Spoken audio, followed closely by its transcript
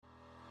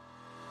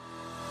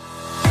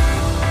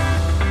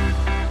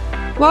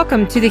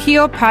Welcome to the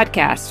Heal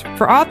Podcast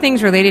for all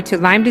things related to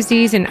Lyme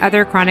disease and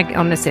other chronic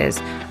illnesses.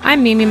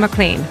 I'm Mimi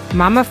McLean,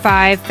 mom of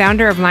 5,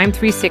 founder of Lyme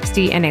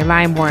 360, and a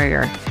Lyme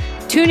warrior.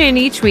 Tune in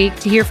each week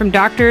to hear from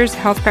doctors,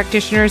 health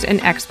practitioners,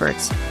 and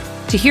experts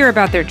to hear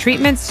about their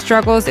treatments,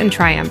 struggles, and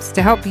triumphs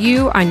to help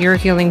you on your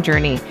healing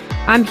journey.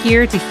 I'm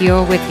here to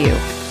heal with you.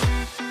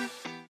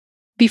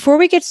 Before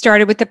we get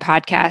started with the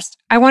podcast,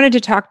 I wanted to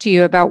talk to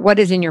you about what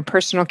is in your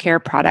personal care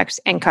products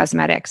and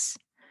cosmetics.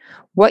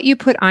 What you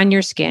put on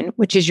your skin,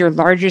 which is your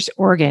largest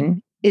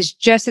organ, is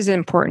just as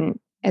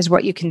important as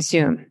what you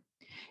consume.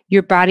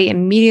 Your body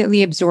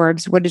immediately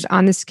absorbs what is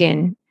on the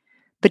skin.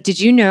 But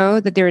did you know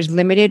that there is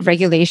limited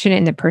regulation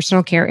in the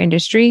personal care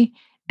industry?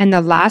 And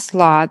the last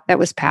law that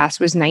was passed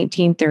was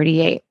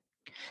 1938.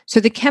 So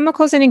the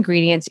chemicals and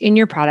ingredients in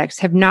your products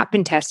have not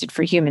been tested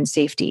for human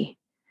safety.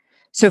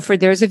 So for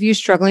those of you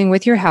struggling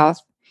with your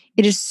health,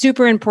 it is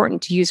super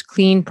important to use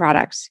clean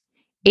products.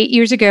 8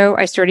 years ago,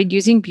 I started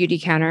using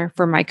Beautycounter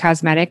for my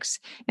cosmetics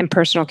and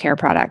personal care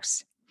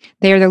products.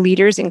 They are the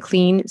leaders in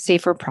clean,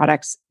 safer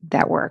products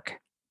that work.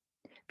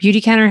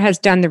 Beautycounter has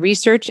done the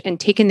research and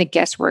taken the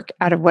guesswork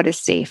out of what is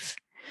safe.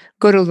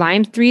 Go to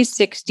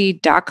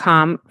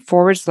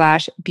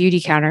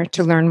lyme360.com/beautycounter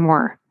to learn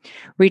more.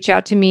 Reach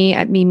out to me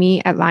at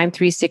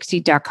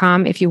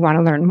mimi@lyme360.com if you want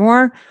to learn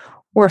more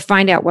or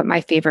find out what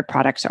my favorite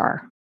products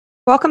are.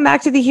 Welcome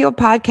back to the Heal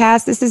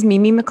Podcast. This is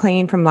Mimi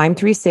McLean from Lyme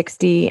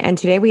 360. And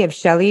today we have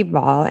Shelly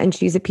Ball, and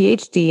she's a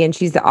PhD, and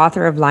she's the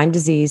author of Lyme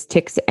Disease,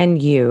 Ticks,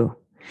 and You.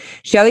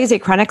 Shelly is a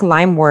chronic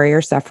Lyme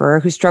warrior sufferer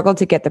who struggled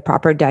to get the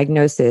proper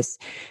diagnosis.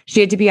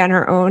 She had to be on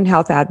her own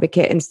health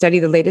advocate and study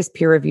the latest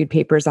peer-reviewed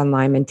papers on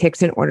Lyme and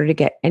ticks in order to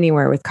get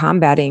anywhere with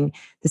combating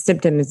the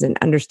symptoms and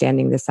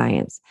understanding the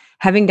science.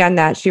 Having done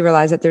that, she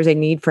realized that there's a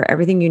need for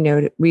everything you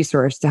know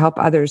resource to help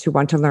others who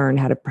want to learn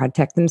how to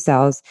protect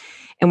themselves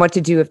and what to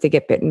do if they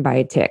get bitten by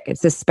a tick and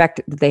suspect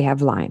that they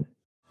have Lyme.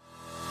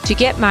 To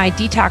get my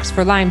Detox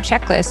for Lyme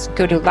checklist,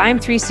 go to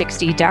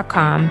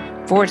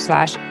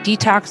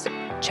lyme360.com/detox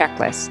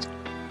checklist.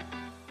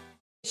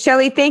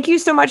 Shelly, thank you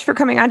so much for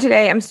coming on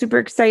today. I'm super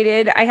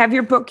excited. I have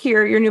your book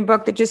here, your new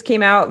book that just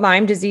came out,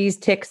 Lyme Disease,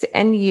 Ticks,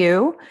 and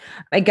You,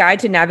 a guide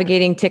to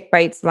navigating tick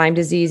bites, Lyme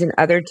disease, and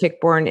other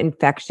tick-borne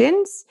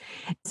infections.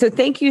 So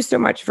thank you so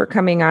much for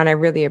coming on. I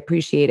really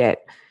appreciate it.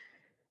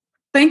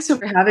 Thanks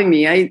for having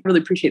me. I really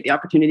appreciate the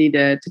opportunity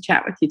to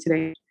chat with you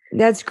today.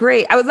 That's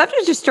great. I would love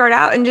to just start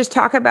out and just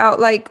talk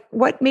about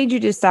what made you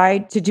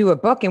decide to do a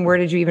book and where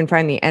did you even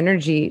find the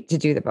energy to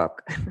do the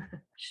book?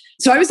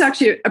 So I was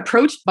actually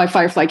approached by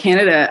Firefly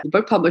Canada, the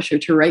book publisher,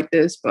 to write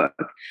this book.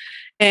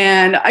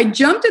 And I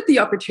jumped at the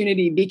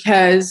opportunity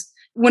because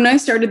when I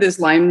started this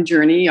Lyme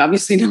journey,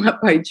 obviously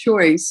not by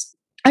choice,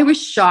 I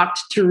was shocked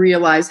to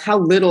realize how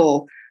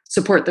little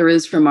support there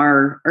is from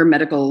our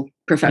medical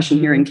profession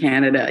here in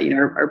Canada,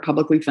 our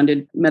publicly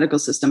funded medical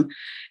system.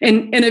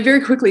 And I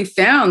very quickly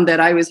found that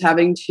I was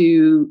having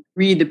to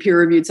read the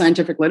peer-reviewed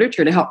scientific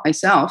literature to help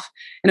myself.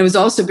 And I was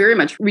also very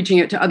much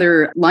reaching out to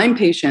other Lyme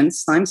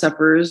patients, Lyme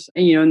sufferers,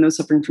 and those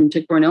suffering from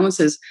tick-borne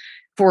illnesses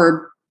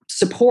for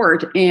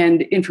support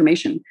and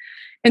information.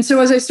 And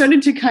so as I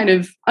started to kind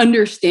of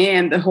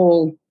understand the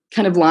whole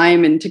kind of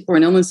Lyme and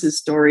tick-borne illnesses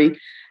story,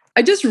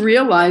 I just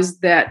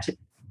realized that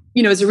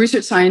as a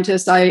research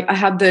scientist, I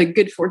had the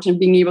good fortune of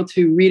being able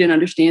to read and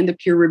understand the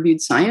peer-reviewed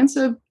science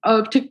of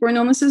tick-borne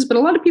illnesses, but a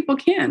lot of people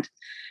can't.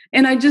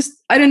 And I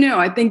don't know,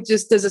 I think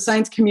just as a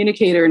science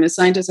communicator and a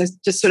scientist, I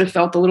just sort of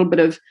felt a little bit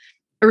of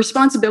a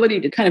responsibility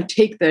to kind of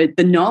take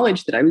the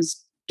knowledge that I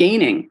was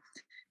gaining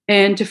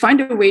and to find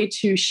a way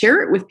to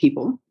share it with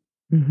people,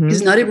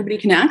 because not everybody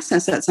can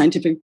access that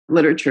scientific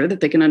literature,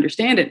 that they can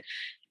understand it.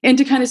 And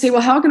to kind of say,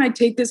 well, how can I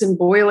take this and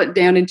boil it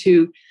down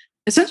into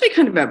essentially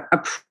kind of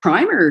a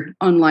primer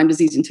on Lyme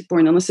disease and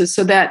tick-borne illnesses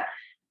so that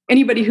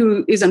anybody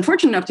who is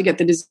unfortunate enough to get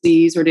the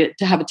disease or to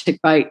have a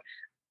tick bite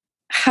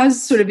has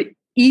sort of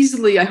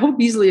easily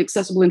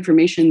accessible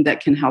information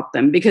that can help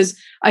them. Because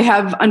I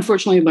have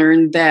unfortunately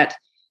learned that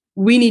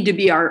we need to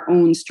be our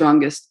own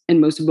strongest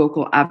and most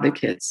vocal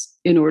advocates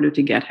in order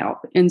to get help.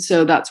 And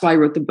so that's why I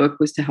wrote the book,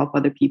 was to help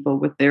other people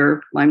with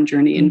their Lyme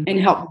journey and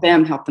help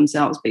them help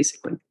themselves,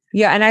 basically.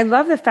 Yeah. And I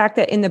love the fact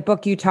that in the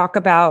book you talk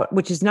about,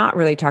 which is not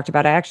really talked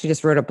about, I actually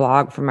just wrote a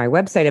blog for my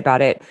website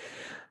about it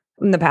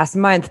in the past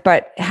month,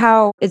 but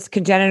how it's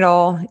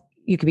congenital,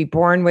 you could be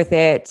born with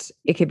it,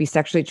 it could be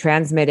sexually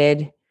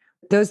transmitted.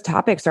 Those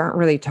topics aren't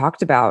really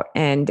talked about.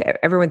 And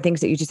everyone thinks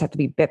that you just have to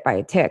be bit by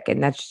a tick.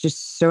 And that's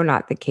just so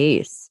not the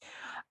case.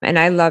 And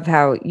I love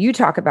how you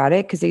talk about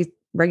it because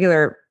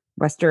regular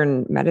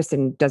Western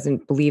medicine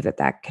doesn't believe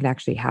that can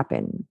actually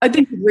happen. I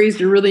think you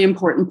raised a really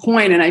important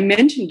point, and I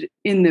mentioned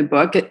in the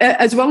book,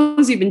 as well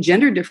as even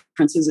gender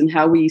differences in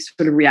how we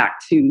sort of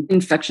react to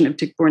infection of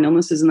tick-borne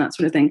illnesses and that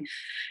sort of thing.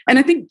 And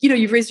I think,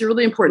 you've raised a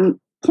really important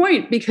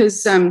point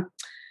because,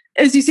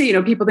 as you say,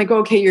 people think,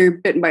 okay, you're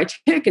bitten by a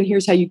tick and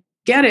here's how you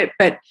get it.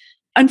 But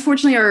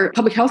unfortunately, our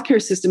public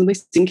healthcare system, at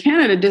least in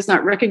Canada, does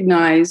not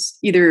recognize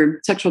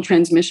either sexual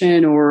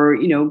transmission or,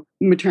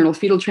 maternal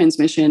fetal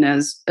transmission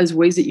as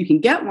ways that you can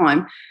get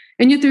Lyme.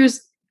 And yet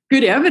there's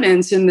good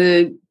evidence in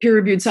the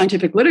peer-reviewed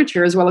scientific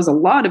literature, as well as a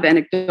lot of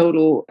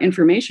anecdotal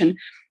information.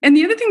 And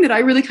the other thing that I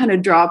really kind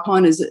of draw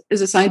upon as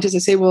a scientist, I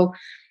say, well,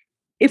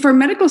 if our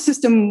medical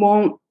system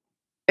won't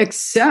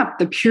accept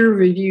the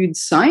peer-reviewed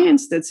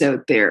science that's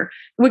out there,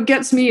 what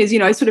gets me is,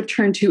 I sort of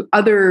turn to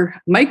other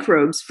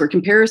microbes for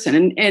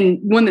comparison. And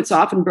one that's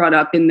often brought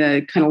up in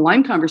the kind of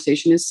Lyme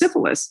conversation is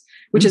syphilis,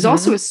 which is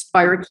also a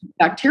spirochete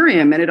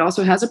bacterium, and it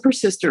also has a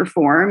persister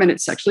form, and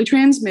it's sexually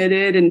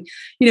transmitted. And,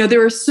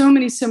 there are so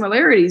many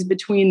similarities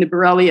between the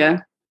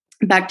Borrelia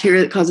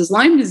bacteria that causes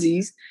Lyme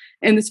disease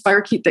and the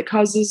spirochete that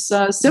causes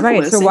syphilis.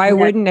 Right. So why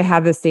wouldn't it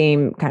have the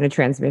same kind of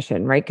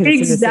transmission, right? Because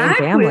it's in the same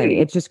family.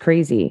 It's just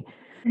crazy.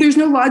 There's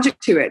no logic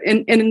to it.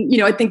 And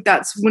I think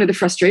that's one of the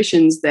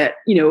frustrations that,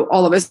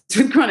 all of us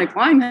with chronic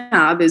Lyme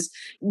have is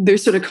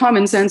there's sort of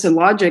common sense and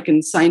logic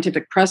and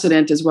scientific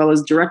precedent as well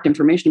as direct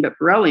information about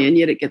Borrelia, and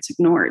yet it gets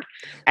ignored.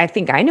 I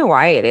think I know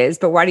why it is,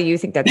 but why do you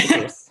think that's the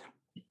case?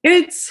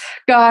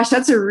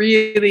 That's a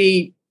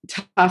really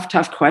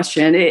tough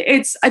question.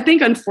 I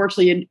think,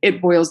 unfortunately, it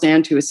boils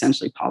down to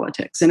essentially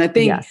politics. And I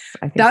think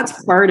that's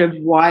so. Part of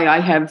why I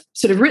have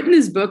sort of written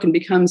this book and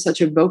become such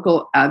a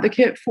vocal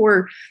advocate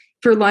for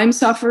Lyme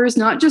sufferers,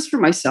 not just for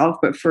myself,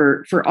 but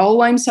for all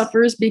Lyme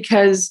sufferers,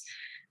 because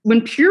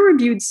when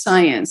peer-reviewed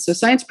science, so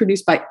science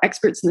produced by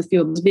experts in the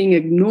field, is being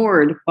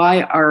ignored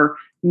by our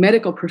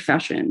medical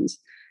professions,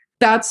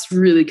 that's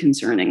really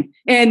concerning.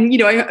 And,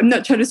 I'm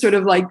not trying to sort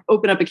of like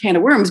open up a can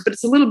of worms, but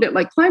it's a little bit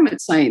like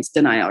climate science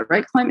denial,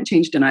 right? Climate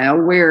change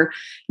denial, where,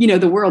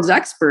 the world's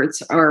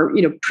experts are,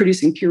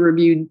 producing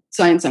peer-reviewed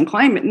science on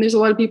climate. And there's a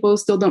lot of people who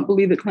still don't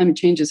believe that climate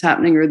change is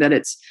happening or that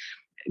it's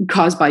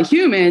caused by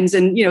humans.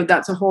 And,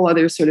 that's a whole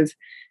other sort of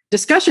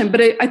discussion.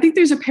 But I think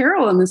there's a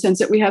parallel in the sense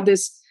that we have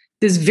this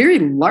very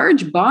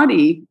large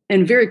body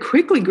and very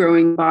quickly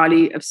growing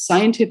body of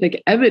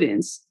scientific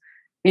evidence.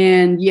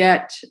 And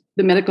yet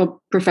the medical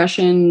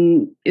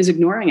profession is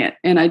ignoring it.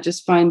 And I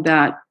just find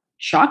that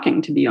shocking,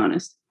 to be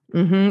honest.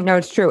 Mm-hmm. No,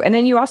 it's true. And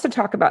then you also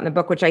talk about in the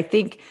book, which I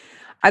think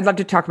I'd love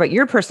to talk about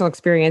your personal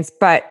experience,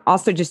 but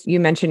also just you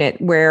mention it,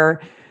 where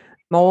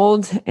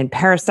mold and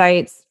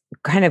parasites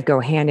kind of go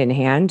hand in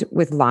hand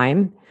with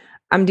Lyme.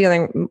 I'm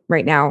dealing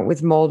right now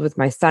with mold with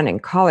my son in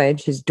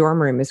college. His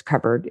dorm room is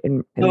covered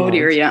in mold.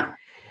 Dear, yeah.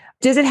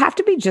 Does it have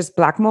to be just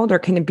black mold, or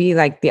can it be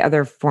like the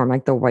other form,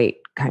 like the white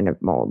kind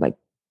of mold?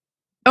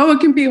 Oh,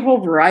 it can be a whole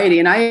variety.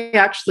 And I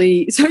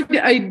actually, can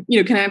I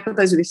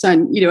empathize with your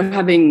son,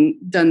 having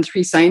done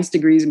 3 science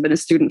degrees and been a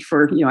student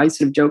for, I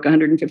sort of joke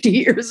 150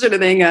 years sort of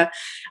thing, and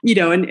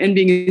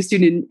being a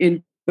student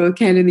in both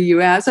Canada and the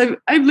US,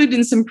 I've lived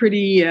in some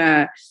pretty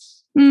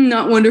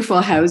not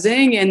wonderful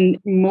housing, and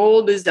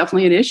mold is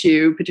definitely an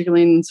issue,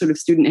 particularly in sort of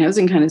student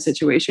housing kind of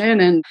situation.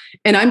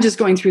 And I'm just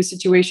going through a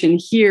situation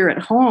here at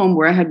home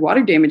where I had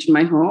water damage in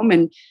my home,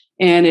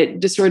 and it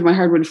destroyed my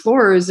hardwood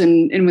floors.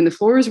 And when the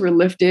floors were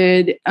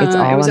lifted, it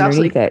was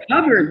absolutely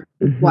covered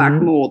with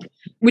black mold,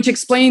 which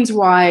explains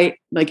why,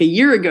 like a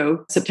year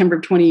ago, September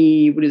of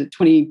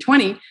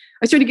 2020,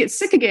 I started to get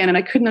sick again, and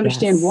I couldn't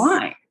understand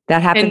why.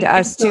 That happened to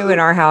us too in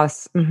our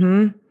house.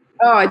 Mm-hmm.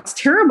 Oh, it's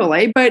terrible,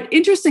 eh? But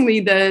interestingly,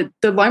 the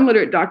Lyme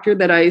literate doctor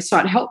that I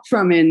sought help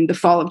from in the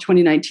fall of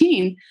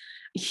 2019,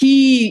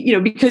 he,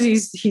 because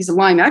he's a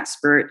Lyme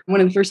expert,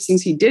 one of the first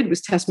things he did was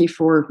test me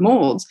for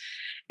molds.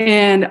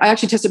 And I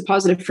actually tested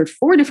positive for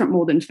 4 different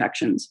mold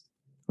infections.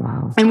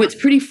 Wow. And what's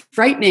pretty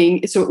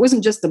frightening, so it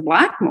wasn't just the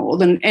black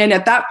mold. And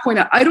at that point,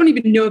 I don't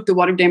even know if the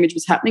water damage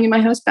was happening in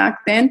my house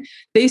back then.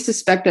 They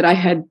suspect that I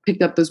had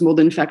picked up those mold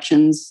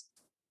infections,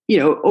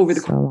 over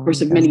the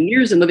course of many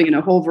years and living in a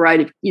whole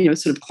variety of,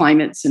 sort of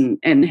climates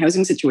and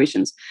housing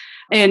situations.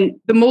 And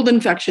the mold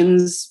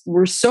infections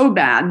were so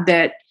bad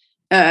that,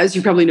 as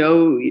you probably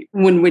know,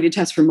 one way to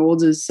test for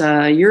molds is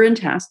a urine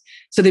test.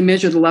 So they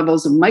measure the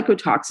levels of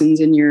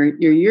mycotoxins in your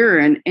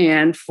urine.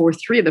 And for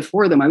 3 of the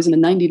 4 of them, I was in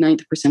the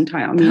 99th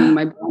percentile, meaning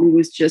my body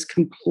was just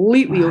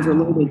completely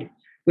overloaded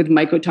with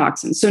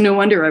mycotoxins. So no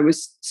wonder I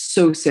was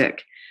so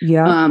sick.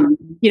 Yeah.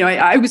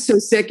 I was so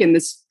sick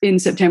in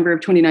September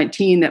of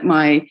 2019 that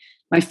my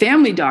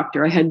family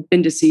doctor, I had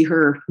been to see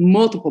her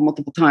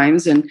multiple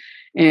times, and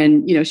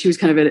she was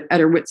kind of at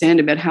her wit's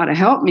end about how to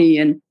help me.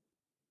 And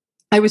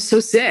I was so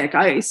sick.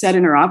 I sat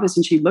in her office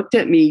and she looked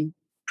at me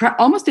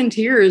almost in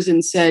tears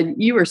and said,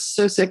 "You are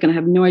so sick and I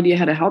have no idea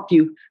how to help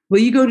you. Will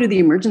you go to the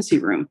emergency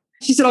room?"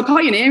 She said, "I'll call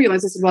you an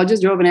ambulance." I said, "Well, I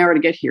just drove an hour to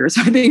get here,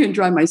 so I think I can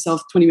drive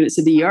myself 20 minutes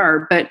to the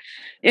ER."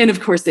 And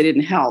of course they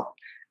didn't help.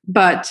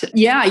 But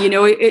yeah,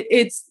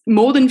 it's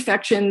mold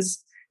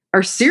infections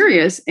are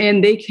serious,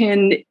 and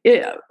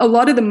a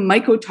lot of the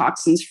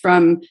mycotoxins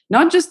from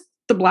not just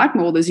the black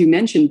mold, as you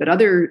mentioned, but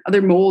other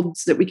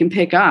molds that we can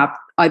pick up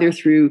either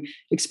through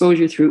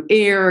exposure through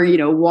air,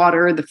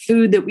 water, the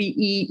food that we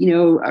eat,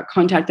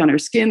 contact on our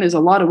skin. There's a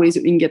lot of ways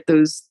that we can get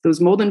those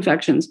mold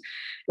infections.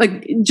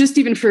 Like just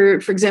even for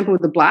example,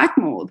 with the black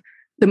mold,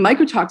 the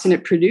mycotoxin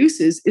it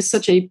produces is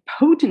such a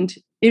potent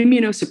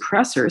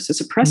immunosuppressor, so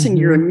suppressing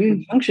your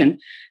immune function,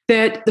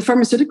 that the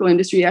pharmaceutical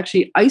industry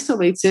actually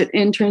isolates it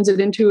and turns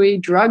it into a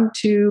drug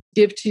to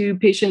give to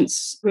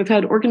patients who have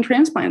had organ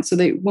transplants so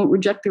they won't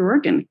reject their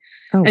organ.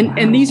 Oh, wow.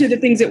 And these are the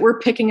things that we're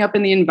picking up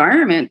in the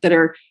environment that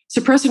are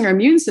suppressing our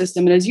immune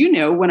system. And as you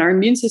know, when our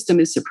immune system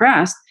is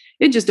suppressed,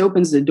 it just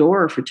opens the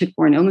door for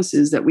tick-borne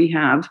illnesses that we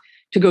have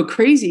to go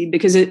crazy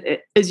because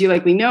as you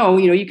likely know,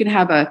 you can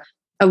have a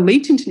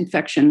latent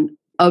infection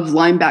of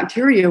Lyme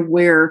bacteria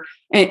where,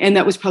 and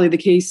that was probably the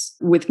case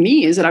with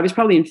me, is that I was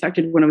probably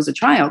infected when I was a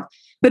child,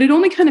 but it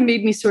only kind of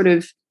made me sort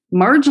of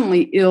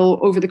marginally ill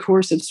over the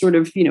course of sort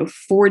of,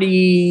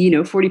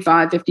 40,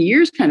 45, 50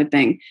 years kind of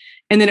thing.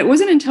 And then it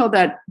wasn't until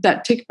that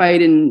tick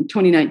bite in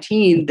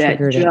 2019 that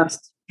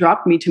just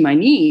dropped me to my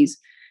knees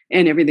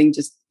and everything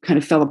just kind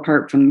of fell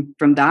apart from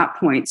that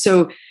point.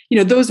 So,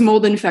 those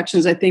mold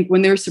infections, I think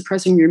when they're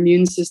suppressing your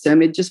immune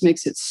system, it just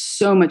makes it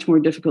so much more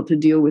difficult to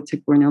deal with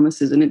tick-borne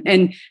illnesses. And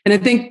I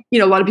think,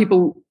 a lot of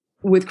people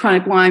with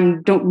chronic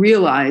Lyme don't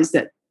realize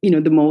that,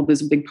 the mold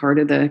is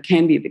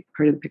can be a big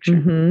part of the picture.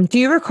 Mm-hmm. Do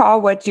you recall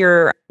what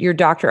your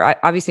doctor,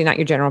 obviously not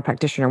your general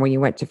practitioner, when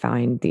you went to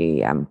find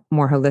the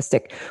more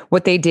holistic,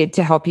 what they did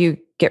to help you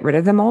get rid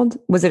of the mold?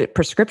 Was it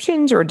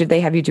prescriptions or did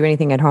they have you do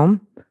anything at home?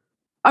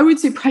 I would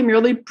say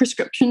primarily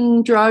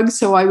prescription drugs.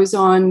 So I was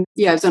on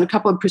a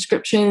couple of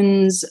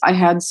prescriptions. I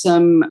had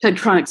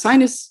chronic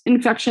sinus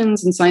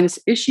infections and sinus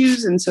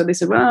issues. And so they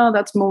said, well,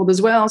 that's mold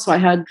as well. So I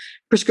had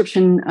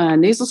prescription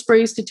nasal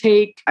sprays to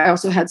take. I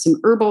also had some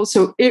herbals.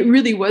 So it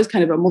really was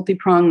kind of a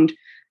multi-pronged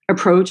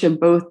approach of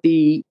both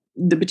the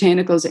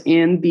botanicals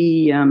and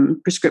the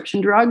prescription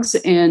drugs.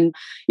 And,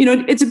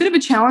 it's a bit of a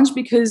challenge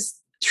because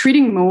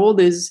treating mold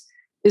is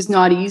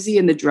not easy.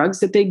 And the drugs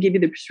that they give you,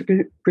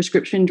 the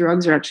prescription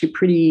drugs, are actually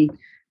pretty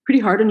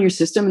hard on your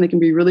system, and they can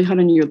be really hard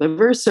on your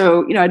liver.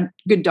 So, I had a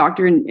good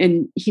doctor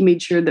and he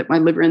made sure that my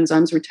liver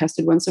enzymes were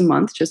tested once a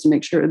month just to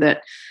make sure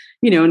that,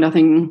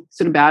 nothing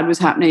sort of bad was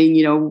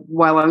happening,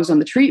 while I was on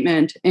the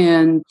treatment.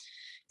 And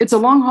it's a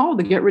long haul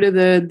to get rid of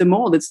the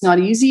mold. It's not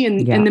easy.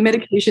 And the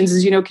medications,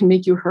 as you know, can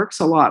make you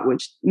herx a lot,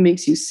 which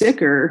makes you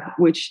sicker,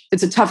 which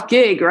it's a tough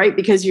gig, right?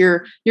 Because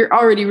you're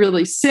already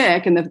really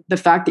sick. And the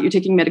fact that you're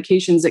taking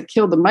medications that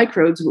kill the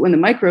microbes, but when the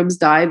microbes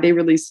die, they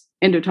release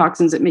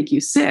endotoxins that make you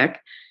sick.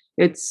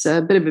 It's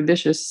a bit of a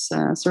vicious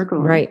circle.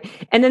 Right.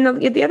 And then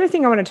the other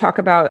thing I want to talk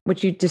about,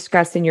 which you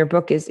discuss in your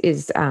book,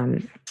 is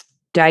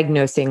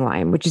diagnosing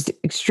Lyme, which is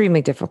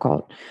extremely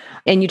difficult.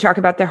 And you talk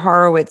about the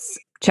Horowitz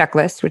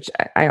checklist, which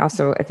I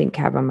also, I think,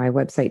 have on my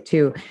website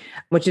too,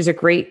 which is a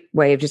great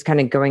way of just kind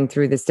of going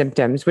through the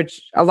symptoms,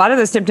 which a lot of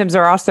the symptoms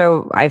are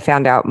also, I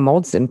found out,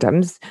 mold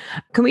symptoms.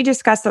 Can we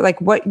discuss that,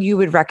 like what you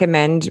would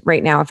recommend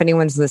right now if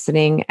anyone's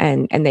listening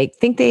and they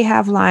think they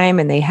have Lyme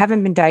and they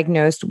haven't been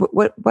diagnosed?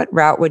 What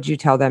route would you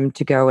tell them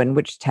to go and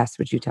which tests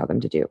would you tell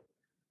them to do?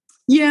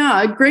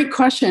 Yeah, great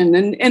question.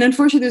 And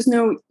unfortunately, there's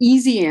no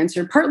easy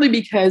answer, partly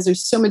because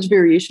there's so much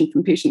variation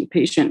from patient to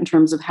patient in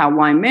terms of how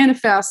Lyme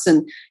manifests.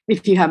 And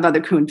if you have other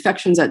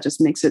co-infections, that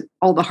just makes it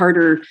all the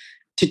harder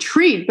to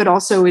treat, but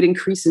also it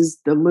increases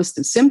the list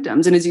of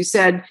symptoms. And as you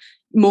said,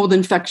 mold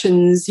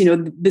infections,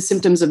 the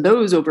symptoms of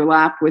those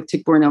overlap with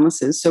tick-borne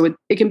illnesses. So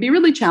it can be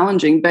really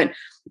challenging. But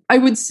I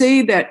would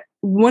say that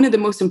one of the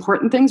most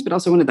important things, but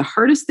also one of the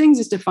hardest things,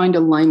 is to find a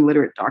Lyme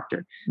literate doctor.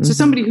 Mm-hmm. So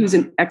somebody who's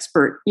an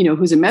expert,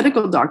 who's a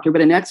medical doctor,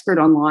 but an expert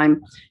on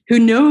Lyme, who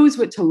knows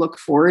what to look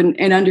for and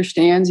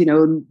understands,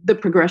 the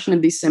progression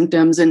of these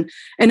symptoms and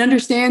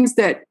understands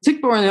that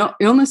tick-borne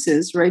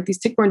illnesses, right, these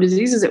tick-borne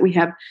diseases that we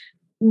have,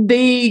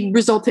 they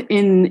result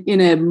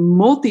in a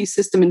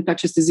multi-system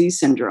infectious disease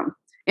syndrome.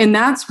 And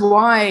that's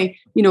why,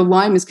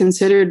 Lyme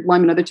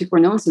and other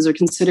tick-borne illnesses are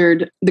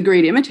considered the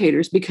great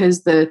imitators,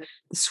 because the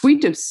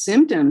suite of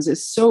symptoms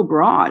is so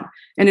broad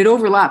and it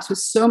overlaps with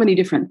so many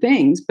different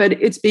things.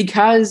 But it's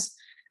because,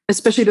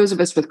 especially those of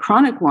us with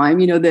chronic Lyme,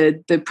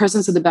 the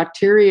presence of the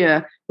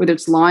bacteria, whether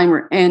it's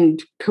Lyme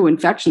and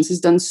co-infections, has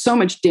done so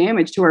much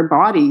damage to our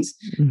bodies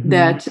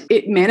that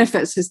it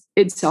manifests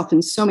itself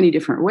in so many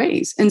different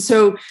ways. And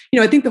so,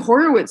 I think the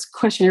Horowitz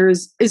questionnaire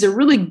is a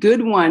really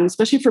good one,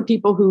 especially for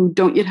people who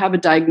don't yet have a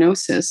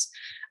diagnosis,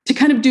 to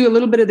kind of do a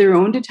little bit of their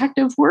own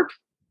detective work.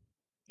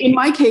 In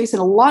my case,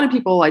 and a lot of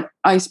people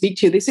I speak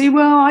to, they say,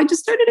 well, I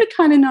just started to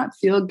kind of not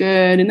feel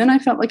good. And then I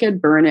felt like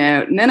I'd burn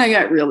out. And then I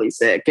got really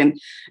sick. And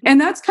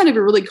that's kind of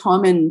a really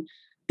common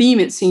theme,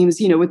 it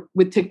seems,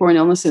 with tick-borne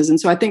illnesses. And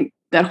so I think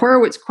that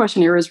Horowitz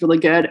questionnaire is really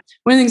good.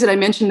 One of the things that I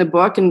mentioned in the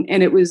book, and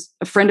it was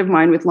a friend of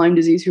mine with Lyme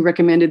disease who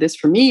recommended this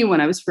for me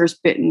when I was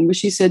first bitten, was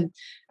she said,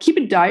 keep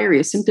a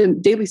diary,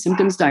 daily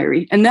symptoms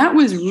diary. And that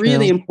was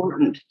really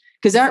important,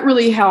 because that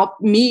really helped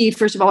me,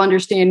 first of all,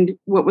 understand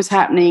what was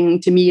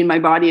happening to me in my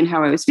body and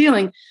how I was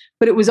feeling.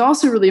 But it was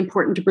also really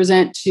important to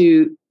present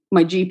to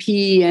my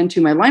GP and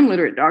to my Lyme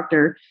literate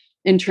doctor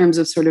in terms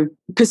of sort of,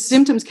 because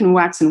symptoms can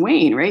wax and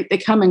wane, right? They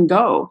come and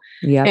go.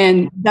 Yep.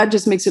 And that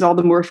just makes it all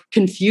the more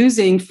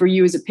confusing for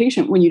you as a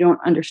patient when you don't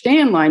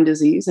understand Lyme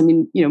disease. I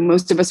mean,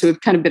 most of us who have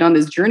kind of been on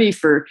this journey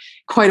for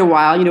quite a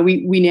while,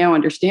 we now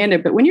understand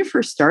it. But when you're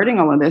first starting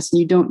all of this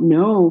and you don't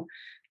know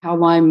how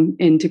Lyme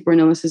and tick-borne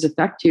illnesses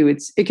affect you,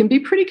 it can be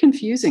pretty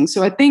confusing.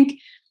 So I think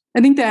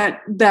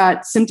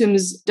that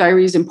symptoms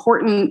diary is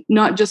important,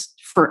 not just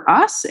for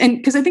us, and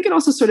because I think it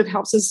also sort of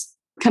helps us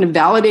kind of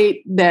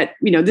validate that,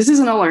 this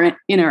isn't all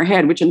in our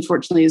head, which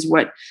unfortunately is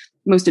what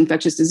most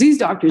infectious disease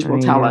doctors will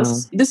tell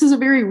us. This is a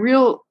very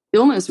real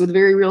illness with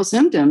very real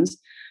symptoms.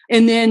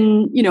 And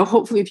then,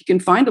 hopefully if you can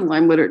find a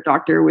Lyme literate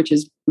doctor, which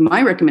is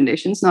my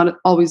recommendation, it's not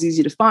always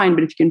easy to find,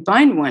 but if you can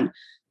find one,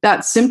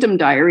 that symptom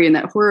diary and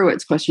that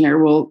Horowitz questionnaire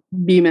will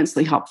be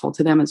immensely helpful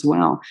to them as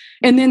well.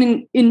 And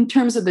then in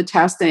terms of the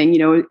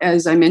testing,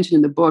 as I mentioned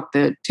in the book,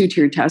 the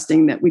 2-tier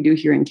testing that we do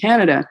here in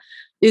Canada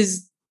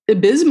is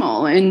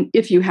abysmal. And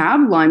if you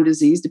have Lyme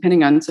disease,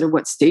 depending on sort of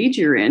what stage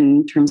you're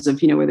in terms of,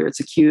 whether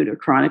it's acute or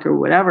chronic or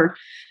whatever,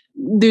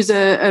 there's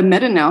a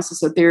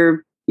meta-analysis out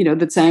there,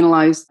 that's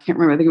analyzed, I can't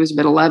remember, I think it was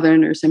about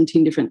 11 or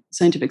 17 different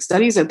scientific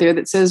studies out there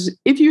that says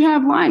if you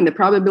have Lyme, the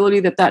probability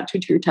that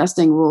 2-tier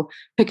testing will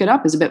pick it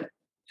up is about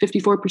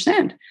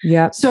 54%.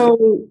 Yeah.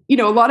 So, a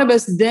lot of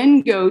us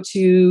then go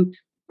to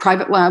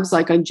private labs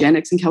like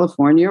IGeneX in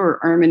California or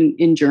ARM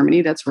in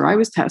Germany. That's where I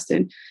was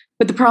tested.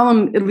 But the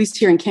problem, at least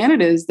here in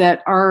Canada, is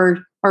that our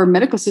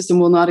medical system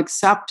will not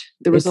accept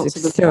the results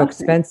of the testing. It's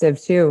so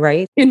expensive too,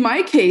 right? In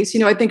my case,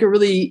 I think a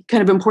really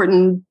kind of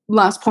important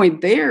last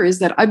point there is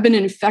that I've been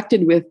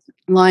infected with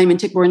Lyme and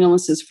tick-borne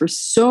illnesses for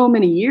so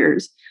many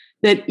years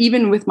that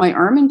even with my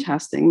Armin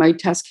testing, my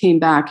test came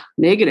back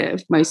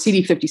negative. My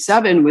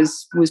CD57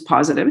 was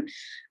positive.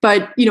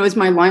 But, as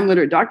my Lyme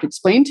literate doctor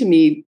explained to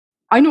me,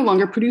 I no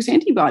longer produce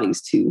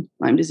antibodies to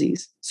Lyme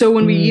disease. So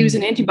when we use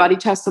an antibody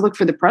test to look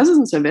for the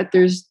presence of it,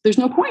 there's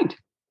no point.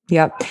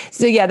 Yep.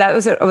 So that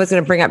was what I was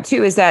going to bring up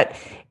too, is that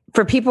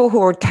for people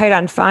who are tight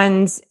on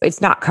funds,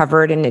 it's not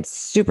covered and it's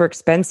super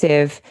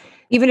expensive.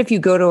 Even if you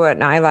go to an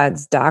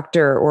ILADS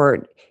doctor,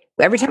 or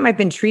every time I've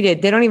been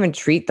treated, they don't even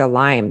treat the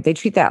Lyme. They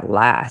treat that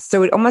last.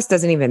 So it almost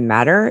doesn't even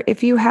matter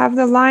if you have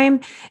the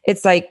Lyme.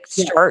 It's like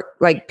start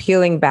like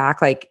peeling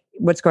back, like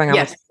what's going on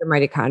with your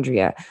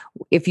mitochondria.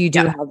 If you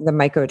do have the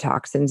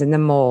mycotoxins and the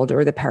mold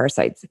or the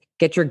parasites,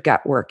 get your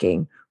gut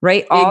working,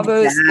 right? All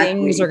those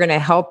things are going to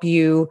help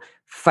you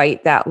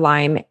fight that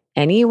Lyme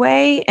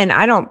anyway. And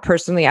I don't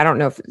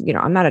know if,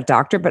 I'm not a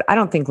doctor, but I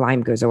don't think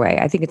Lyme goes away.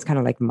 I think it's kind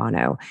of like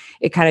mono.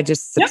 It kind of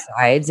just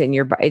subsides and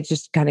it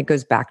just kind of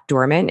goes back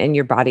dormant and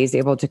your body is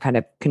able to kind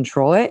of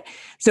control it.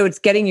 So it's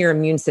getting your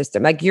immune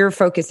system. Like your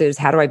focus is,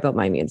 how do I build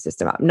my immune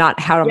system up? Not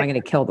how am I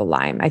going to kill the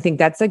Lyme? I think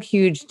that's a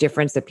huge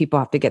difference that people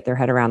have to get their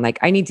head around. Like,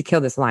 I need to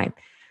kill this Lyme.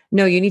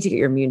 No, you need to get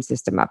your immune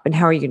system up. And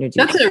how are you going to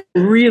do that? That's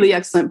a really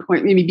excellent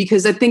point, Mimi,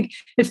 because I think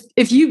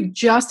if you've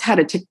just had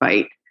a tick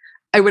bite,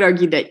 I would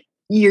argue that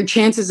your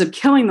chances of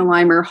killing the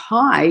Lyme are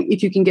high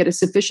if you can get a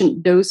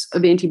sufficient dose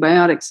of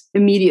antibiotics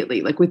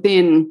immediately, like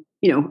within,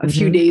 a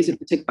few days of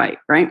the tick bite,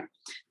 right?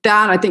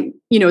 That I think,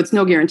 it's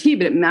no guarantee,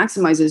 but it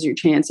maximizes your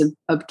chance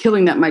of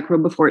killing that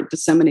microbe before it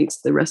disseminates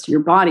to the rest of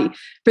your body.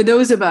 For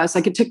those of us,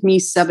 like it took me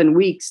 7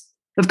 weeks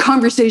of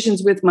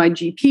conversations with my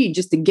GP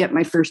just to get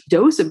my first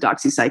dose of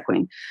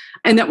doxycycline.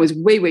 And that was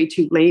way, way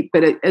too late.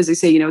 But as I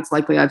say, it's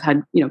likely I've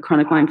had,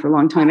 chronic Lyme for a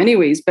long time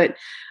anyways. But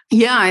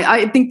yeah,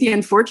 I think the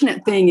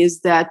unfortunate thing is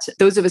that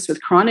those of us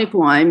with chronic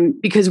Lyme,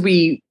 because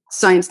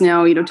science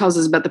now, tells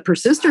us about the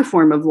persister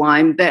form of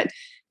Lyme, that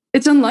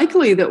it's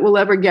unlikely that we'll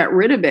ever get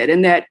rid of it.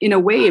 And that in a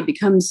way it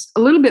becomes a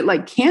little bit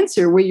like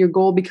cancer, where your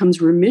goal becomes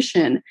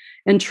remission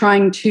and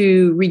trying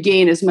to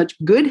regain as much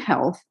good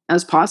health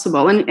as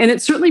possible. And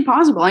it's certainly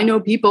possible. I know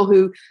people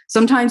who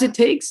sometimes it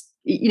takes,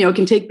 it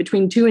can take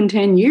between 2 and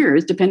 10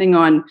 years, depending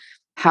on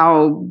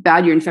how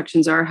bad your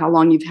infections are, how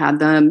long you've had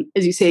them.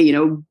 As you say,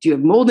 do you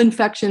have mold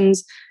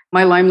infections?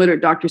 My Lyme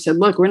literate doctor said,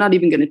 look, we're not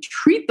even going to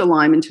treat the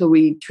Lyme until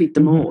we treat the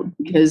mold,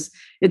 because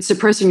it's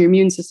suppressing your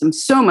immune system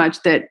so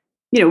much that,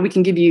 we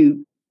can give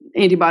you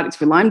antibiotics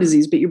for Lyme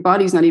disease, but your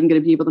body's not even going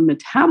to be able to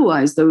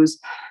metabolize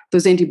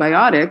those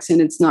antibiotics,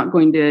 and it's not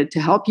going to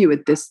help you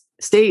at this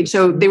stage.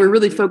 So they were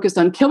really focused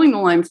on killing the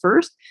Lyme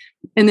first,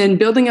 and then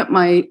building up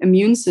my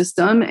immune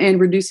system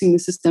and reducing the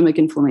systemic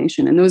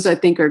inflammation. And those, I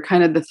think, are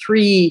kind of the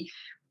 3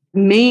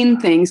 main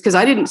things, because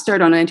I didn't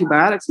start on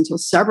antibiotics until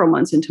several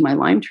months into my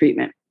Lyme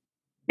treatment.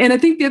 And I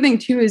think the other thing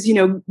too is,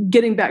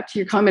 getting back to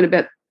your comment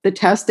about the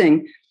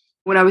testing,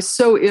 when I was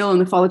so ill in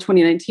the fall of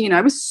 2019,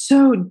 I was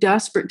so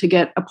desperate to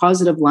get a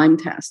positive Lyme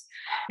test.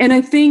 And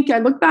I think I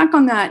look back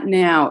on that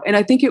now, and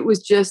I think it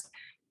was just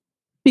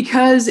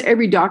because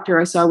every doctor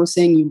I saw was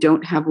saying you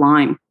don't have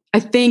Lyme. I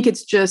think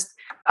it's just,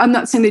 I'm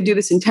not saying they do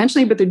this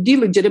intentionally, but they're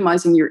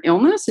delegitimizing your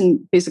illness and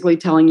basically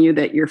telling you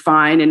that you're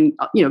fine. And,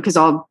 because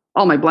all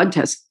my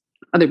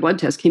other blood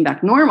tests came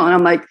back normal. And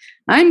I'm like,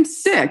 I'm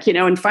sick,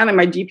 and finally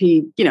my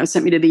GP,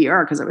 sent me to the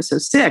ER because I was so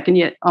sick, and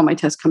yet all my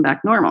tests come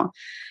back normal.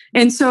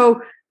 And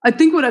so I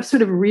think what I've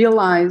sort of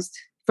realized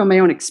from my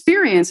own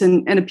experience,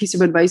 and a piece of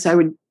advice I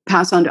would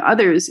pass on to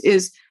others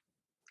is,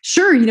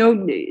 sure,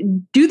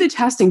 do the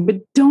testing, but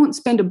don't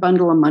spend a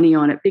bundle of money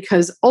on it,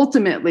 because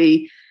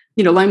ultimately,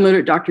 Lyme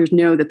literate doctors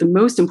know that the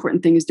most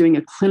important thing is doing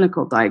a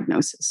clinical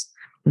diagnosis.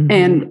 Mm-hmm.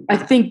 And I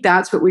think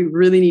that's what we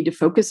really need to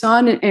focus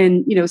on.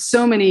 And,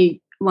 so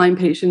many Lyme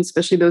patients,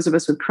 especially those of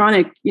us with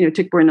chronic,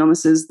 tick-borne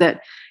illnesses,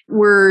 that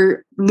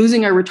we're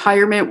losing our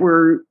retirement,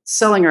 we're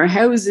selling our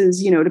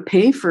houses, to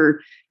pay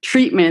for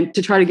treatment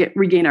to try to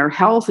regain our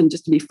health and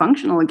just to be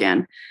functional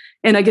again.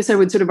 And I guess I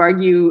would sort of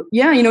argue,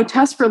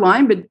 test for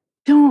Lyme, but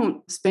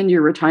don't spend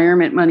your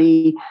retirement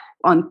money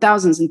on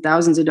thousands and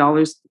thousands of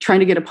dollars trying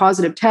to get a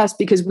positive test,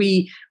 because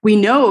we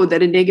know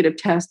that a negative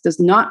test does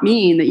not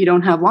mean that you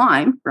don't have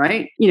Lyme,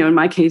 right? In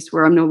my case,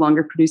 where I'm no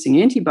longer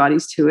producing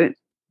antibodies to it.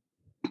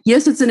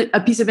 Yes, it's a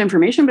piece of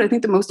information, but I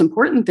think the most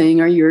important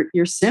thing are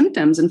your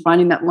symptoms and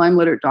finding that Lyme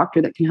literate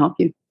doctor that can help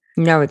you.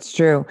 No, it's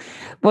true.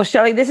 Well,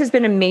 Shelley, this has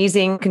been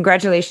amazing.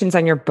 Congratulations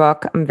on your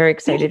book. I'm very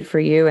excited for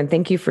you, and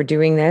thank you for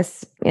doing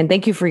this. And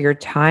thank you for your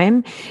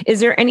time. Is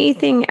there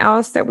anything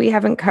else that we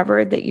haven't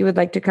covered that you would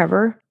like to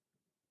cover?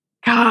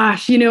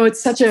 Gosh,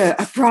 it's such a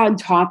broad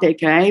topic,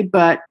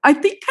 But I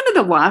think kind of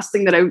the last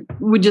thing that I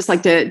would just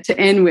like to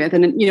end with,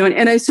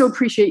 and I so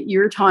appreciate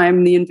your time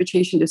and the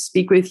invitation to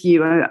speak with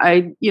you.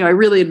 I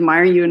really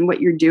admire you and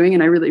what you're doing,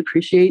 and I really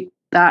appreciate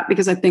that,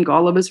 because I think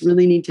all of us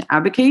really need to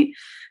advocate.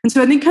 And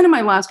so I think kind of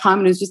my last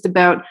comment is just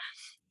about,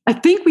 I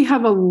think we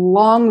have a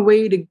long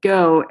way to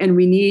go, and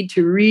we need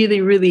to really,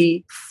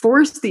 really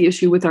force the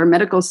issue with our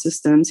medical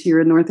systems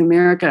here in North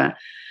America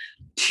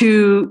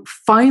to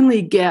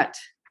finally get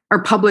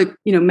our public,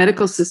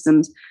 medical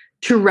systems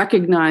to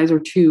recognize or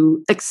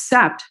to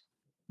accept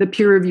the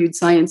peer-reviewed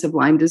science of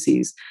Lyme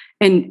disease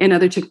and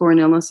other tick-borne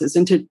illnesses,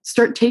 and to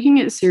start taking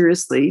it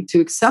seriously, to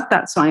accept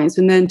that science,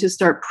 and then to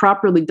start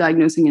properly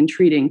diagnosing and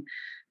treating.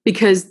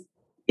 Because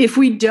if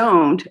we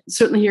don't,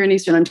 certainly here in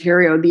Eastern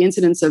Ontario, the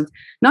incidence of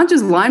not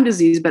just Lyme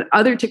disease, but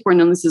other tick-borne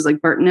illnesses like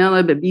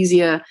Bartonella,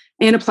 Babesia,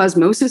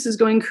 anaplasmosis is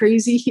going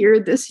crazy here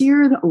this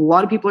year. A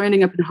lot of people are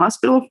ending up in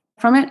hospital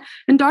from it,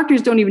 and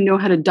doctors don't even know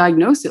how to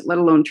diagnose it, let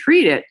alone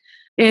treat it.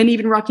 And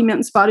even Rocky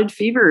Mountain spotted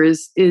fever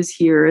is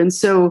here. And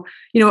so,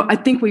 I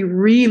think we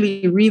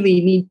really,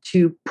 really need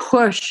to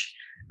push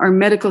our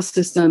medical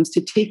systems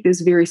to take this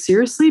very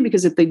seriously,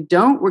 because if they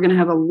don't, we're going to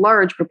have a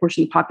large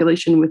proportion of the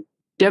population with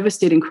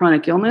devastating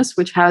chronic illness,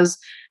 which has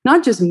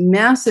not just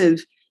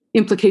massive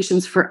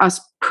implications for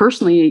us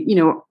personally,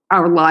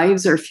 our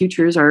lives, our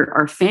futures,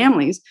 our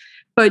families,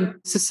 but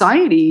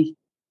society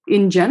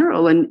in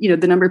general. And,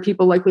 the number of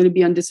people likely to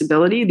be on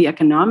disability, the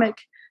economic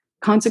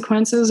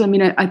consequences. I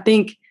mean, I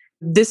think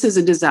this is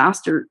a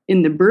disaster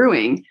in the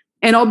brewing.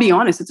 And I'll be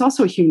honest, it's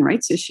also a human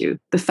rights issue.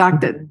 The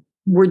fact that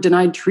we're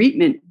denied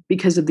treatment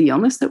because of the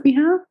illness that we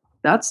have,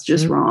 that's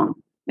just wrong.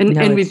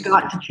 And we've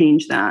got to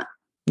change that.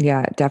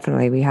 Yeah,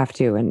 definitely. We have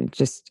to. And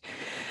just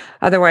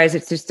otherwise,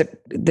 it's just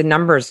the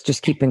numbers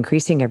just keep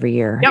increasing every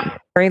year.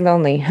 Yep. Very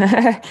lonely.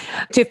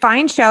 To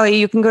find Shelley,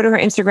 you can go to her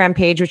Instagram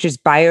page, which is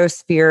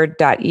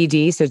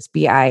biosphere.ed. So it's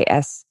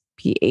bisphere.ed.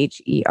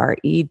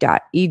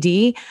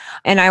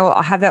 And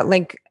I'll have that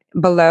link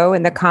below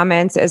in the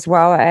comments, as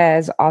well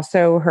as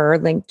also her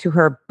link to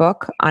her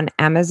book on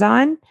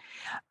Amazon.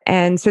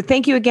 And so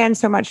thank you again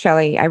so much,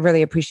 Shelley. I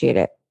really appreciate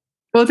it.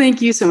 Well,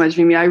 thank you so much,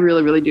 Mimi. I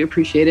really, really do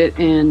appreciate it.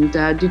 And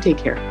do take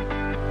care.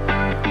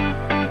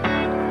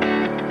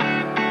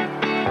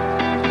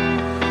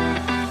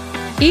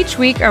 Each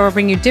week, I will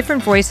bring you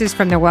different voices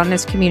from the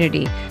wellness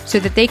community so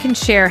that they can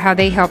share how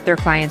they help their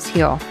clients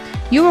heal.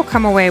 You will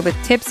come away with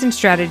tips and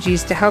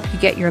strategies to help you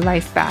get your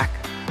life back.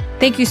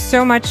 Thank you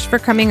so much for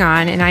coming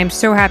on, and I'm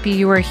so happy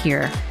you are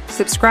here.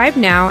 Subscribe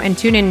now and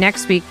tune in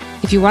next week.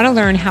 If you want to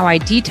learn how I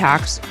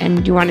detox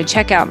and you want to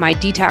check out my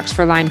Detox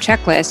for Lyme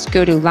checklist,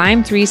 go to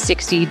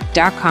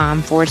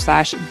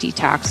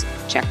lyme360.com/detox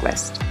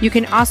checklist. You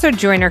can also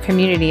join our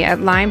community at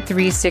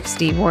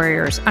Lyme360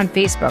 Warriors on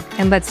Facebook,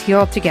 and let's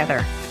heal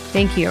together.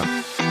 Thank you.